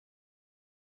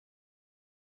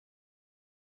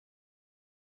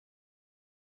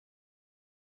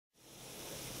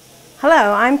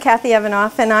Hello, I'm Kathie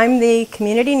Evanoff, and I'm the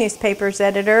community newspapers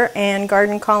editor and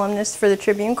garden columnist for the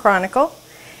Tribune Chronicle.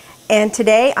 And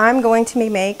today I'm going to be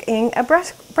making a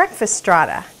breakfast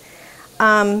strata.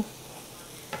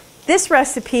 This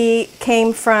recipe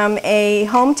came from a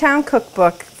hometown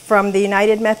cookbook from the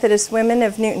United Methodist Women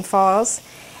of Newton Falls.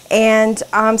 And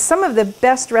some of the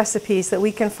best recipes that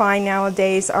we can find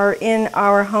nowadays are in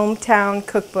our hometown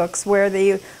cookbooks, where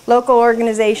the local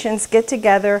organizations get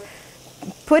together,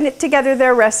 put together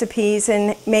their recipes,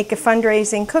 and make a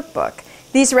fundraising cookbook.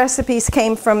 These recipes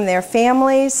came from their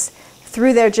families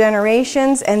through their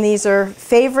generations, and these are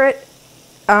favorite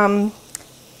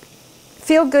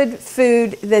feel-good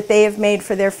food that they have made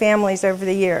for their families over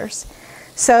the years.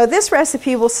 So this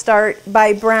recipe will start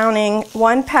by browning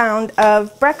 1 pound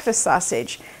of breakfast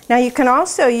sausage. Now you can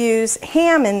also use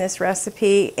ham in this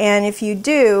recipe, and if you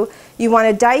do, you want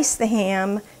to dice the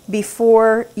ham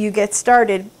before you get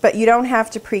started, but you don't have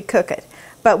to pre-cook it.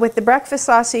 But with the breakfast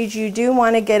sausage, you do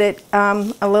want to get it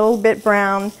a little bit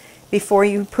brown before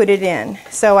you put it in.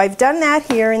 So I've done that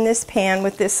here in this pan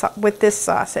with this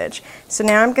sausage. So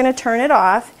now I'm going to turn it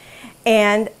off,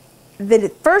 and the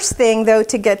first thing though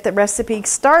to get the recipe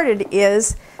started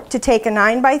is to take a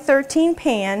 9 by 13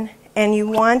 pan, and you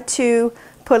want to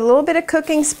put a little bit of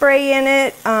cooking spray in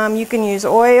it. You can use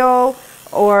oil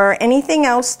or anything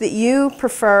else that you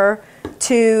prefer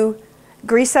to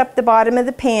grease up the bottom of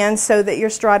the pan so that your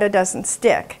strata doesn't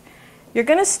stick. You're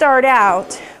going to start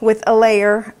out with a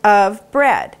layer of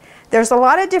bread. There's a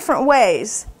lot of different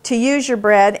ways to use your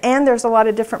bread, and there's a lot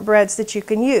of different breads that you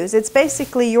can use. It's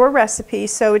basically your recipe,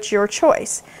 so it's your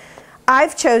choice.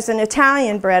 I've chosen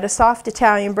Italian bread, a soft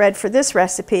Italian bread for this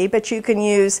recipe, but you can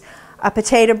use a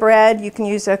potato bread, you can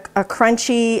use a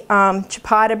crunchy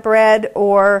ciabatta bread,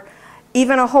 or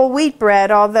even a whole wheat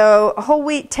bread, although whole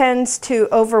wheat tends to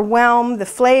overwhelm the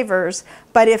flavors.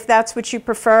 But if that's what you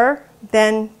prefer,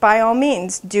 then by all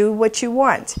means, do what you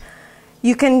want.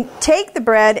 You can take the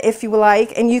bread, if you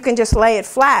like, and you can just lay it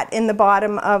flat in the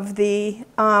bottom of the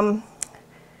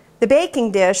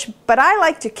baking dish, but I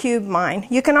like to cube mine.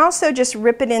 You can also just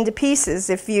rip it into pieces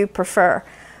if you prefer.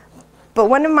 But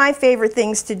one of my favorite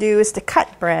things to do is to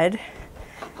cut bread.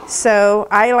 So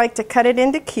I like to cut it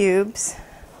into cubes,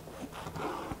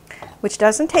 which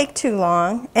doesn't take too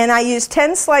long. And I use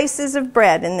 10 slices of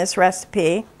bread in this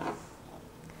recipe.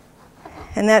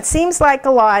 And that seems like a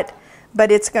lot,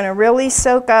 but it's going to really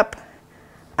soak up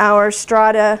our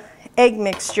strata egg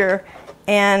mixture,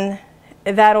 and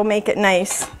that'll make it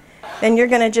nice. Then you're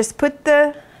going to just put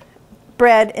the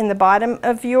bread in the bottom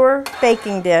of your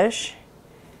baking dish.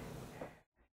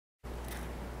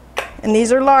 And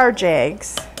these are large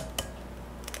eggs.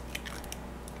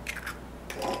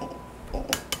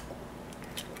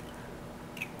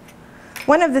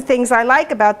 One of the things I like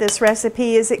about this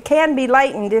recipe is it can be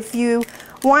lightened. If you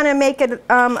want to make it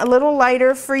a little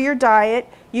lighter for your diet,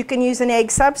 you can use an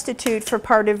egg substitute for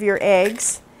part of your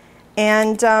eggs.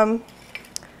 And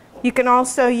you can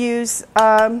also use,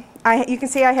 you can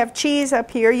see I have cheese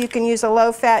up here. You can use a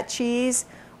low-fat cheese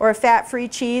or a fat-free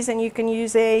cheese, and you can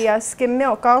use a skim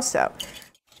milk also.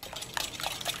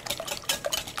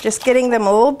 Just getting them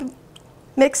a little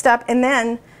mixed up, and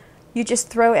then you just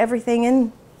throw everything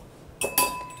in.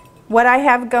 What I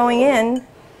have going in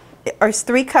are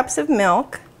 3 cups of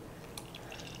milk,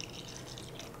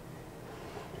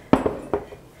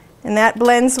 and that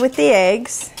blends with the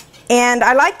eggs. And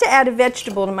I like to add a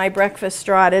vegetable to my breakfast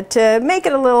strata to make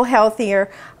it a little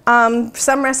healthier.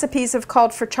 Some recipes have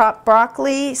called for chopped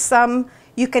broccoli. Some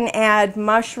you can add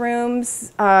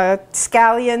mushrooms,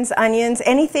 scallions, onions,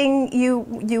 anything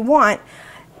you want.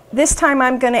 This time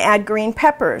I'm going to add green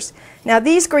peppers. Now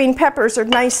these green peppers are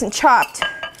nice and chopped.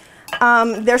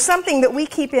 There's something that we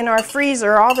keep in our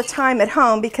freezer all the time at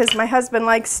home, because my husband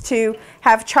likes to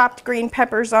have chopped green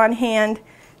peppers on hand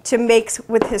to make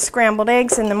with his scrambled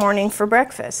eggs in the morning for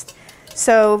breakfast.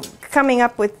 So coming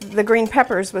up with the green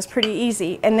peppers was pretty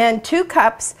easy. And then 2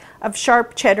 cups of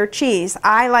sharp cheddar cheese.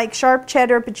 I like sharp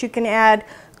cheddar, but you can add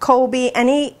Colby,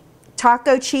 any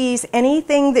taco cheese,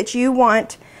 anything that you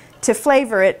want to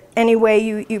flavor it any way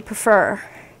you prefer.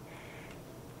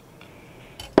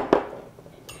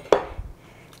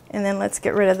 And then let's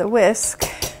get rid of the whisk,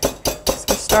 because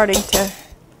we're starting to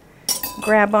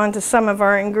grab onto some of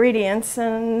our ingredients.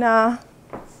 And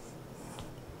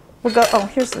we'll go, oh,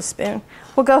 here's the spoon.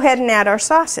 We'll go ahead and add our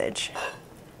sausage.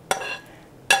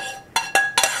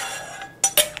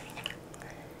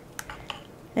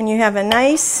 And you have a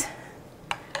nice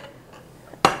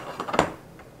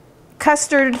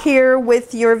custard here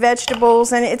with your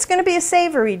vegetables, and it's going to be a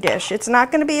savory dish. It's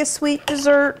not going to be a sweet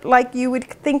dessert like you would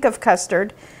think of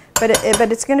custard,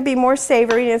 but it's going to be more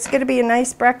savory, and it's going to be a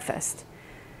nice breakfast.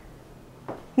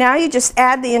 Now you just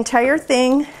add the entire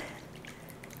thing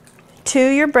to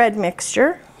your bread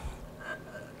mixture.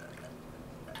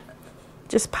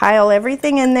 Just pile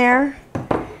everything in there.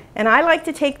 And I like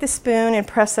to take the spoon and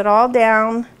press it all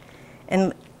down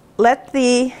and let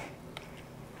the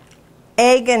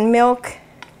egg and milk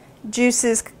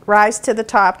juices rise to the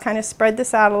top. Kind of spread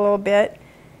this out a little bit.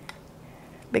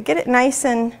 But get it nice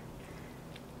and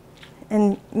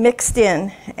mixed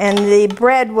in. And the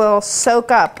bread will soak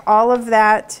up all of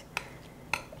that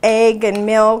egg and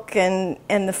milk and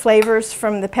the flavors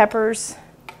from the peppers.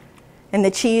 And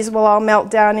the cheese will all melt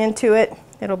down into it.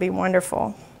 It'll be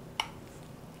wonderful.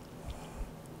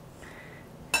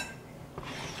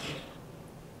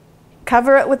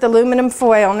 Cover it with aluminum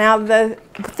foil. Now the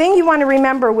thing you want to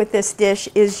remember with this dish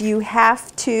is you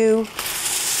have to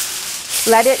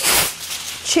let it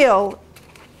chill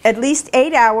at least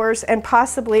 8 hours and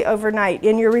possibly overnight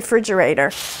in your refrigerator.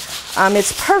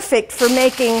 It's perfect for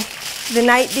making the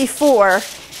night before,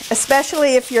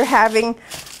 especially if you're having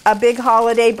a big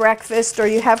holiday breakfast or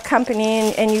you have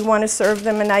company and you want to serve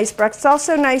them a nice breakfast. It's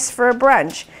also nice for a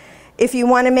brunch. If you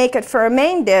want to make it for a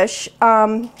main dish,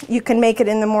 you can make it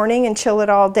in the morning and chill it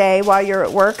all day while you're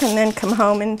at work, and then come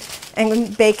home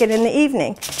and bake it in the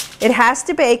evening. It has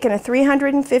to bake in a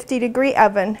 350-degree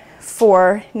oven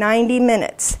for 90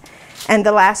 minutes. And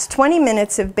the last 20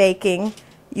 minutes of baking,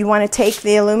 you want to take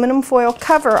the aluminum foil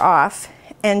cover off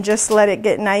and just let it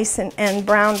get nice and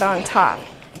browned on top.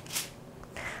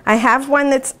 I have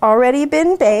one that's already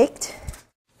been baked.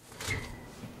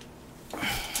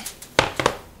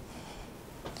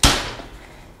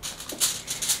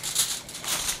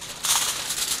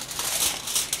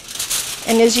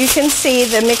 And as you can see,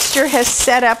 the mixture has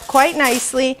set up quite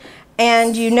nicely,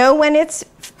 and you know when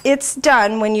it's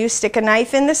done when you stick a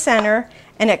knife in the center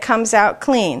and it comes out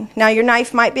clean. Now your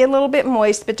knife might be a little bit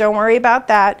moist, but don't worry about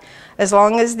that as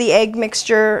long as the egg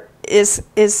mixture is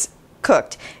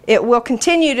cooked. It will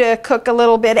continue to cook a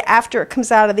little bit after it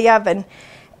comes out of the oven,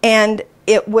 and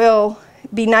it will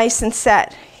be nice and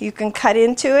set. You can cut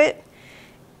into it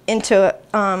into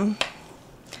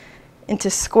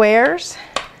squares.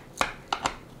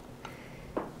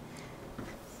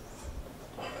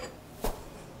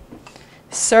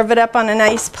 Serve it up on a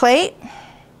nice plate.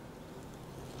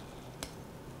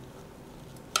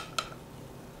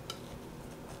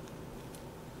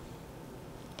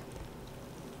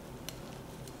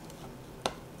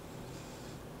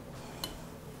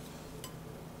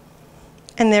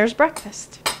 And there's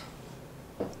breakfast.